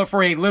formula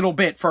for a little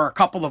bit, for a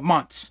couple of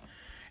months.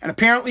 And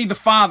apparently the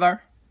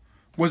father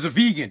was a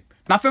vegan.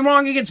 Nothing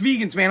wrong against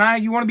vegans,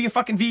 man. You want to be a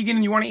fucking vegan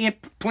and you want to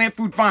eat plant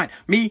food, fine.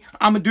 Me,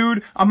 I'm a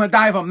dude. I'm going to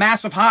die of a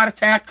massive heart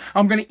attack.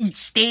 I'm going to eat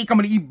steak. I'm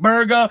going to eat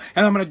burger.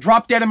 And I'm going to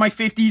drop dead in my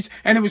 50s.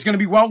 And it was going to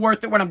be well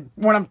worth it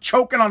when I'm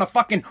choking on a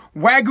fucking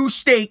Wagyu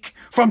steak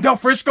from Del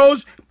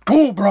Frisco's.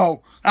 Cool,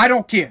 bro. I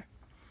don't care.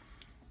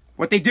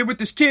 What they did with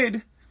this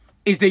kid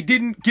is they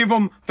didn't give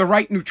him the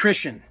right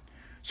nutrition.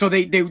 So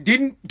they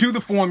didn't do the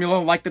formula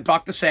like the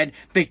doctor said.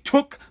 They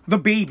took the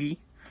baby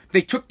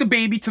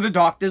to the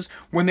doctors.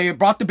 When they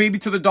brought the baby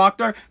to the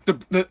doctor,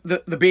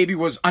 the baby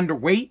was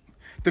underweight.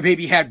 The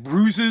baby had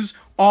bruises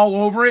all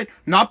over it.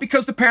 Not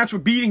because the parents were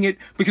beating it,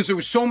 because it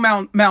was so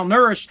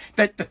malnourished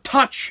that the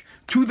touch,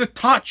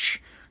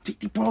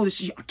 bro, this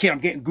is your kid. I'm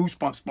getting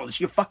goosebumps, bro. This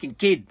is your fucking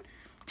kid.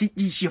 This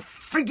is your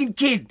freaking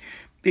kid.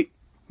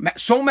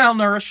 So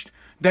malnourished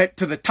that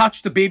to the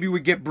touch, the baby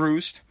would get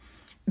bruised.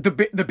 The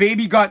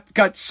baby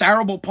got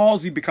cerebral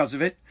palsy because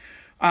of it.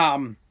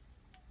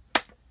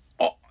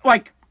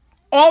 Like,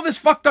 all this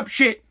fucked up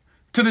shit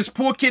to this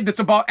poor kid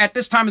that's at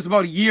this time is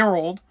about a year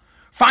old.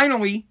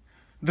 Finally,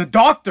 the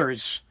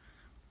doctors,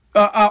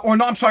 not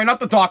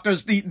the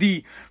doctors,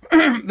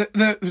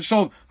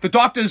 so the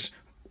doctors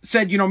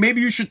said,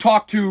 maybe you should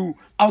talk to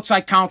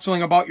outside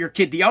counseling about your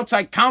kid. The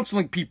outside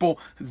counseling people,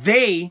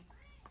 they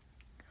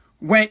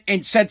went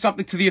and said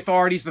something to the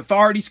authorities.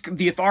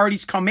 The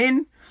authorities come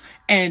in,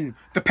 and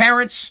the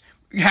parents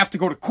have to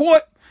go to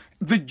court.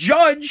 The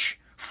judge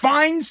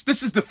finds,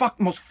 this is the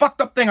most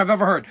fucked up thing I've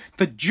ever heard.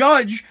 The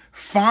judge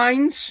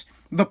finds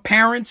the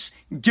parents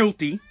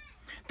guilty.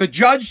 The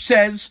judge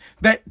says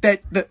that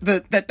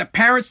the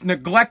parents'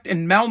 neglect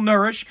and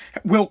malnourish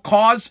will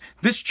cause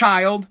this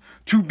child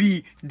to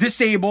be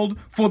disabled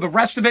for the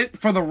rest of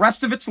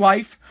its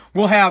life.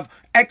 Will have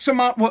X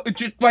amount,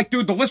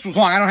 dude, the list was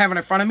long. I don't have it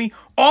in front of me.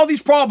 All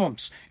these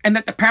problems, and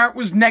that the parent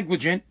was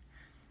negligent.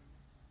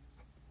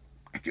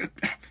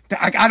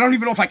 I don't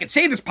even know if I can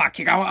say this, pot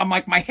kick. I'm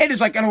like, my head is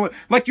like,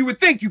 like you would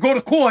think. You go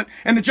to court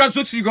and the judge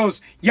looks at you and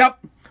goes, yep,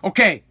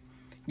 okay.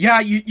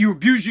 Yeah, you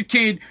abused your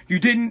kid. You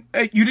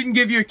didn't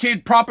give your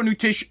kid proper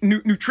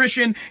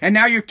nutrition, and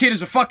now your kid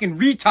is a fucking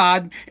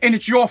retard, and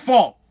it's your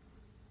fault.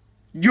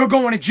 You're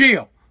going to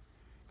jail.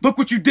 Look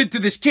what you did to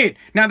this kid.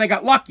 Now they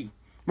got lucky,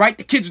 right?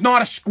 The kid's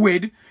not a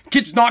squid. The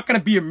kid's not going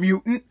to be a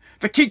mutant.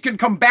 The kid can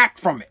come back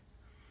from it,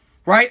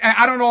 right?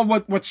 I don't know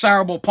what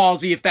cerebral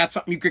palsy, if that's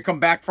something you could come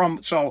back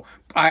from. So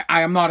I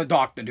am not a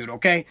doctor, dude.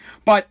 Okay,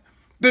 but.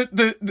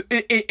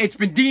 It's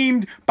been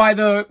deemed by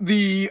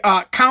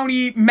the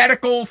county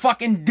medical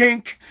fucking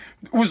dink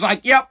was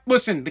like, yep,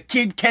 listen, the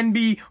kid can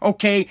be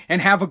okay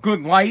and have a good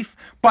life,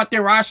 but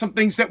there are some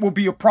things that will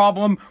be a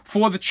problem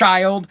for the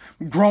child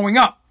growing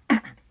up.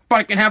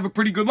 But it can have a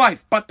pretty good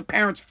life, but the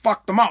parents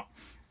fucked them up.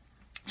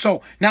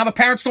 So now the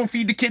parents don't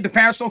feed the kid. The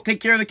parents don't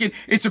take care of the kid.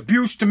 It's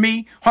abuse to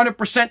me.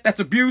 100% that's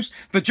abuse.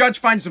 The judge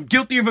finds them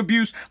guilty of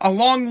abuse. A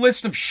long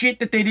list of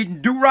shit that they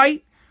didn't do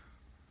right.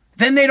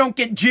 Then they don't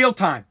get jail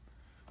time.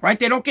 Right?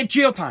 They don't get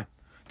jail time.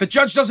 The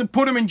judge doesn't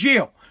put them in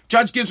jail.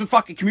 Judge gives them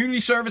fucking community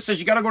service, says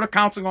you gotta go to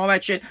counseling, all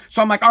that shit.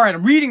 So I'm like, all right,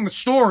 I'm reading the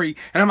story,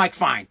 and I'm like,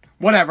 fine,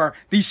 whatever.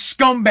 These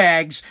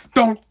scumbags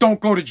don't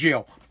go to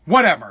jail.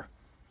 Whatever.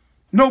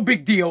 No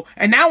big deal.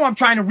 And now I'm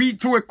trying to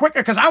read through it quicker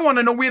because I want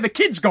to know where the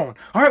kid's going.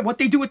 All right, what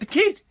they do with the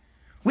kid?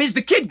 Where's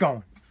the kid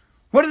going?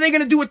 What are they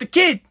gonna do with the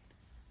kid?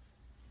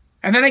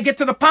 And then I get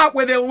to the part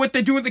where what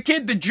they do with the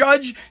kid. The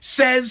judge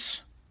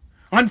says,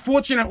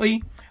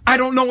 unfortunately, I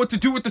don't know what to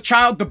do with the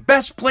child. The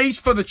best place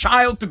for the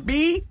child to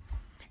be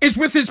is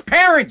with his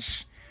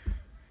parents.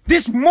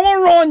 This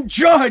moron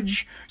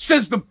judge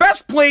says the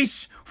best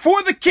place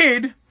for the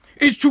kid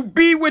is to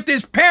be with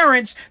his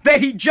parents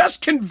that he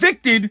just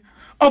convicted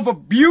of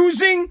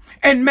abusing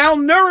and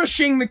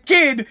malnourishing the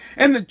kid.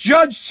 And the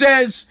judge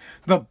says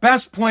the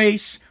best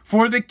place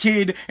for the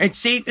kid and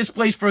safest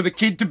place for the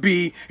kid to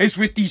be is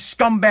with these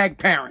scumbag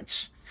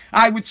parents.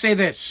 I would say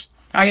this.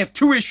 I have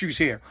two issues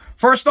here.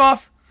 First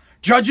off,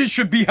 judges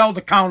should be held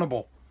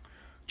accountable.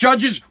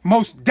 Judges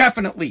most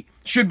definitely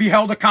should be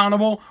held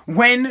accountable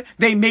when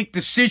they make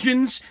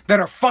decisions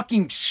that are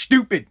fucking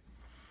stupid.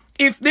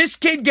 If this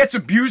kid gets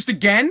abused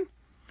again,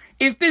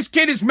 if this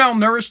kid is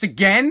malnourished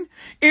again,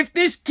 if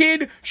this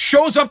kid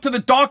shows up to the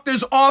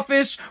doctor's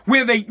office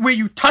where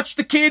you touch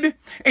the kid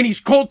and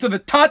he's cold to the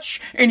touch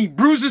and he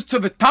bruises to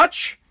the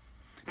touch,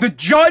 the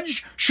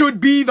judge should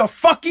be the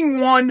fucking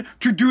one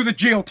to do the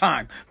jail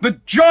time. The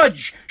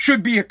judge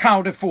should be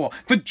accounted for.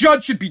 The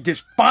judge should be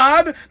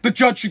disbarred. The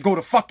judge should go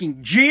to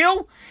fucking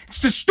jail. It's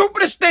the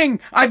stupidest thing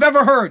I've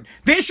ever heard.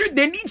 There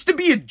needs to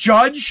be a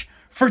judge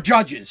for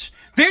judges.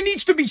 There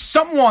needs to be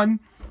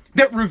someone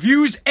that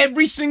reviews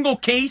every single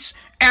case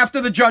after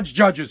the judge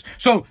judges.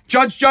 So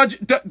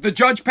the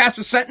judge passed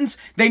a sentence.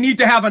 They need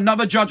to have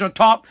another judge on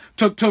top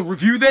to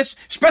review this,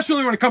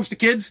 especially when it comes to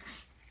kids,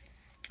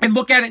 and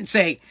look at it and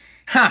say,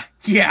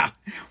 yeah,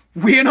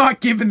 we're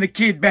not giving the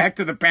kid back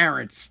to the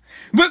parents.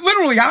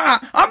 Literally,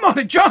 I'm not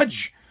a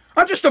judge.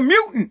 I'm just a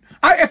mutant.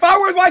 If I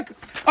were like,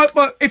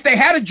 if they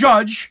had a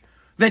judge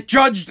that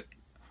judged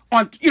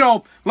on, you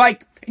know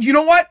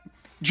what?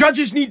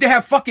 Judges need to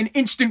have fucking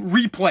instant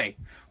replay.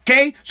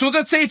 Okay? So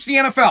let's say it's the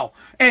NFL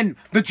and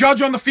the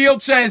judge on the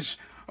field says,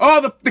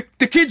 oh,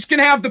 the kids can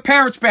have the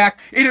parents back.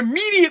 It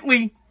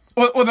immediately,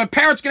 or the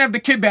parents can have the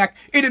kid back.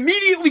 It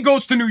immediately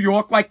goes to New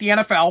York, like the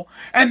NFL.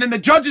 And then the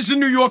judges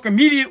in New York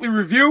immediately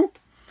review.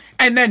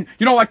 And then,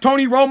 like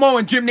Tony Romo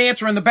and Jim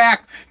Nantz are in the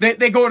back.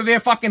 They go to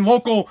their fucking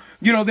local,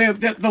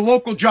 the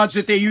local judge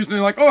that they use. And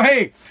they're like, oh,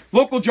 hey,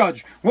 local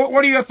judge, what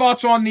are your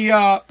thoughts on on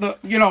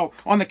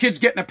the kids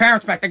getting their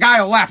parents back? The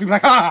guy will laugh. He'll be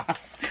like,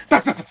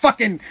 that's the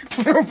fucking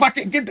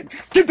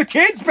give the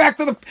kids back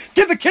to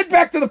give the kid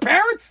back to the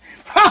parents.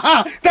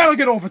 That'll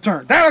get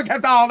overturned. That's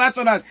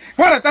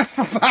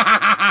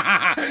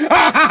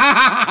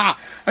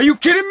Are you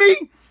kidding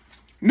me?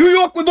 New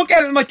York would look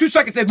at it in like 2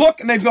 seconds. They'd look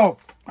and they'd go,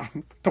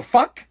 the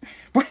fuck?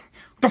 What?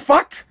 The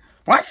fuck?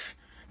 What?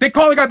 They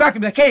call the guy back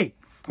and be like, hey,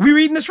 are we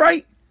reading this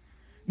right?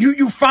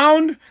 You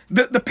found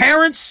the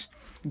parents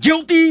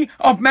guilty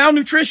of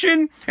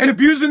malnutrition and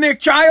abusing their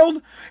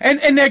child,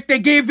 and they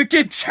gave the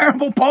kid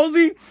cerebral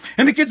palsy,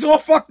 and the kid's all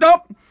fucked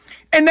up,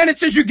 and then it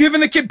says you're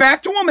giving the kid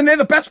back to them, and they're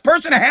the best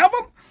person to have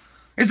them?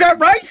 Is that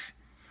right?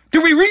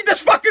 Did we read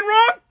this fucking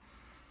wrong?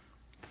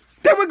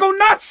 They would go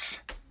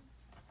nuts.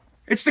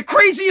 It's the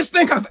craziest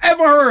thing I've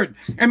ever heard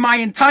in my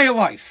entire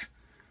life.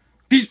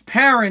 These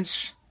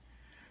parents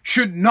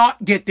should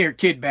not get their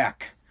kid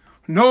back.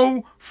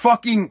 No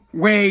fucking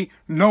way,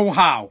 no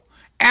how.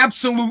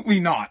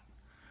 Absolutely not.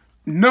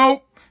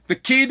 Nope. The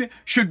kid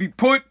should be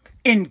put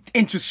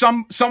into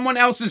someone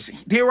else's.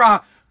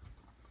 I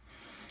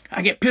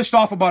get pissed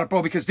off about it,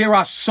 bro, because there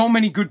are so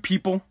many good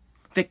people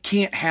that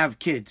can't have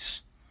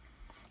kids.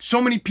 So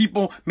many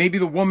people, maybe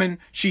the woman,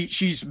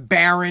 she's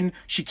barren,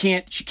 she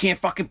can't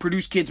fucking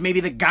produce kids. Maybe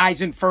the guy's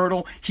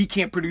infertile, he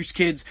can't produce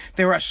kids.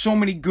 There are so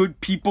many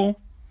good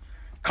people,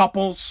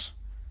 couples,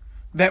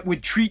 that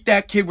would treat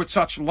that kid with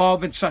such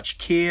love and such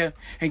care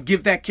and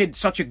give that kid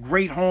such a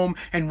great home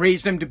and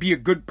raise them to be a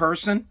good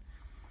person.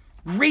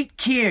 Great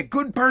care,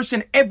 good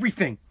person,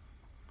 everything.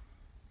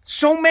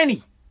 So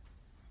many.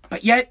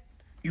 But yet,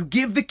 you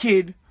give the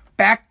kid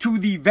back to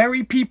the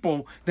very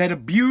people that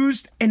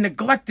abused and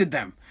neglected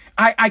them.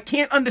 I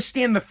can't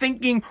understand the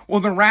thinking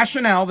or the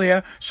rationale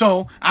there,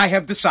 so I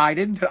have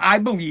decided that I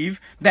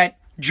believe that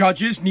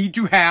judges need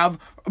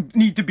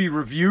to be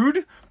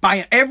reviewed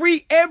by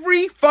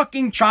every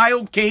fucking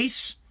child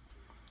case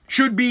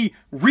should be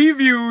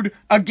reviewed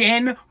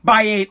again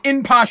by an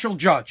impartial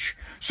judge.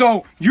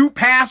 So you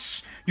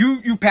pass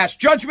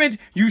judgment,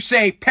 you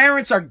say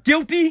parents are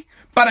guilty,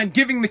 but I'm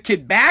giving the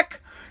kid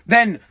back,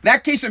 then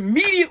that case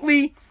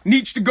immediately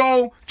needs to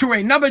go to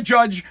another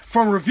judge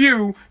for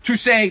review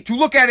to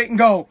look at it and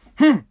go,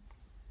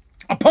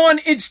 upon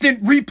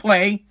instant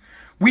replay,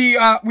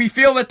 we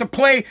feel that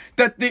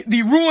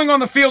the ruling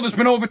on the field has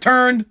been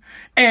overturned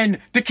and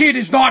the kid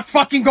is not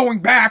fucking going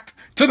back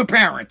to the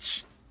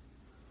parents.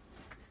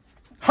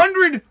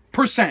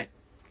 100%.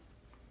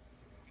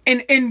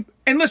 And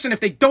listen, if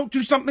they don't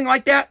do something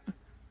like that,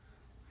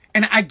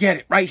 and I get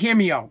it, right? Hear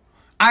me out.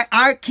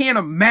 I can't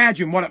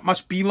imagine what it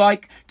must be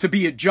like to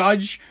be a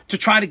judge, to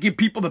try to give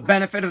people the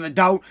benefit of the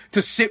doubt,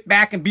 to sit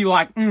back and be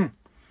like,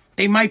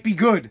 they might be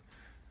good.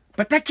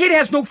 But that kid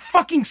has no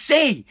fucking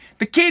say.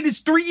 The kid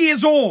is 3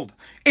 years old.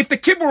 If the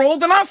kid were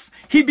old enough,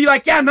 he'd be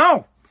like, yeah,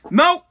 no,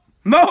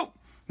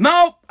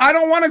 I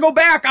don't want to go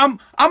back. I'm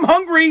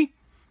hungry.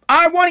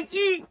 I want to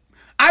eat.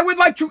 I would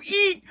like to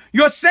eat.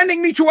 You're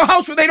sending me to a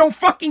house where they don't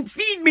fucking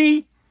feed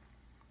me.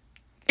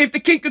 If the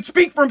kid could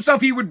speak for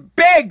himself, he would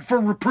beg for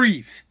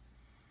reprieve.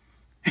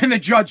 And the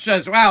judge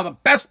says, wow, the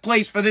best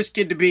place for this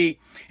kid to be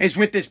is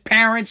with his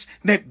parents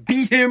that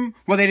beat him.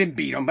 Well, they didn't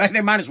beat him, but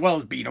they might as well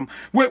as beat him.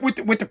 With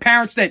the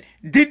parents that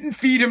didn't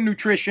feed him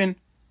nutrition,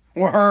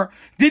 or her,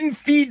 didn't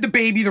feed the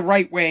baby the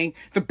right way.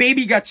 The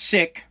baby got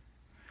sick.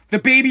 The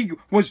baby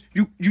was,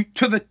 you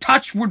to the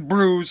touch would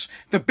bruise.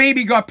 The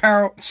baby got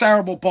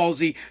cerebral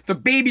palsy. The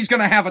baby's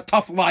going to have a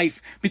tough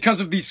life because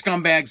of these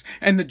scumbags.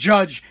 And the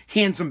judge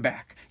hands him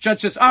back.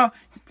 Judge says, 12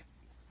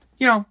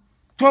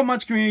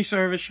 months community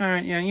service. All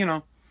right,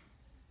 yeah,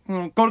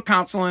 go to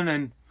counseling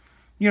and,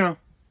 we'll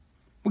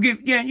you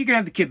can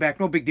have the kid back.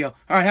 No big deal.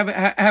 All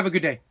right, have a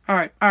good day. All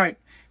right.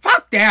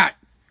 Fuck that.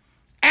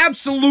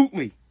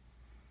 Absolutely.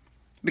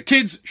 The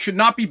kids should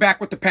not be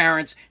back with the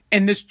parents.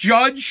 And this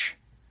judge,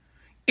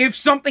 if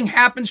something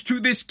happens to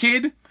this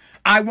kid,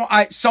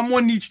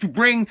 someone needs to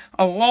bring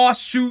a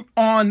lawsuit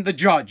on the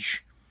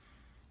judge.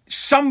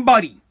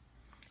 Somebody.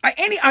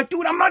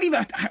 Dude, I'm not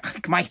even,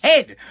 my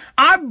head.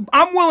 I'm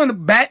willing to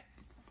bet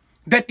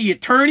that the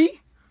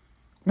attorney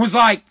was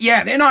like,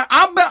 yeah, they're not,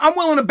 I'm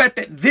willing to bet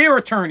that their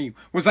attorney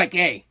was like,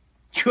 hey,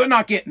 you're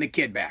not getting the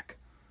kid back.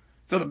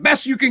 So the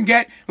best you can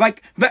get,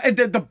 like,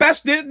 the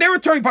best, their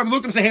attorney probably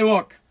looked at them and say, hey,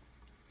 look,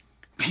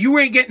 you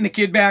ain't getting the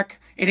kid back.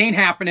 It ain't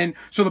happening.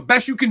 So the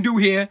best you can do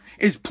here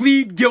is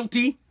plead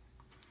guilty,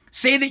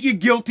 say that you're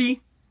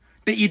guilty,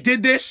 that you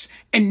did this,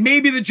 and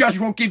maybe the judge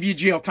won't give you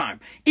jail time.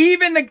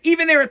 Even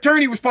their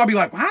attorney was probably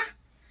like, what?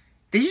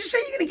 Did you say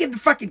you're going to get the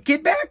fucking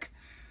kid back?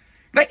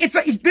 Like, it's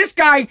this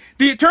guy,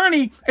 the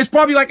attorney is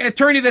probably like an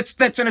attorney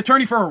that's an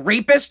attorney for a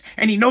rapist,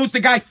 and he knows the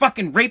guy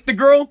fucking raped the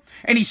girl,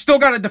 and he's still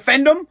got to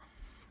defend him,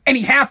 and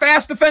he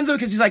half-assed defends him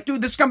because he's like,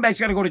 dude, this scumbag's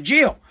got to go to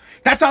jail.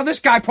 That's how this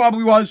guy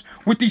probably was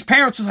with these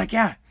parents. Was like,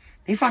 yeah,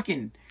 they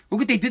fucking, look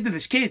what they did to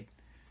this kid.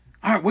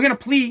 All right, we're going to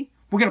plead.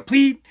 We're going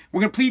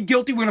to plead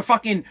guilty. We're going to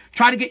fucking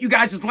try to get you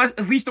guys as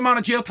least amount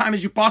of jail time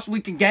as you possibly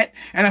can get.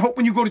 And I hope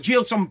when you go to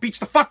jail, someone beats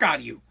the fuck out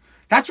of you.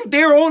 That's what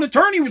their own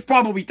attorney was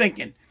probably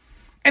thinking.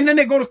 And then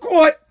they go to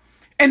court,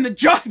 and the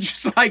judge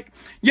is like,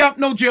 yep,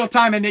 no jail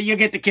time, and then you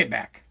get the kid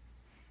back.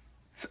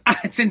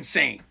 It's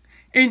insane.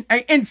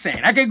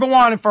 Insane. I could go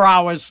on for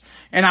hours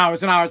and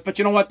hours and hours, but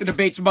you know what? The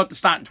debate's about to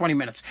start in 20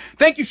 minutes.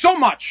 Thank you so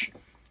much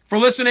for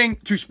listening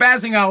to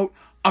Spazzing Out,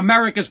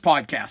 America's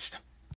podcast.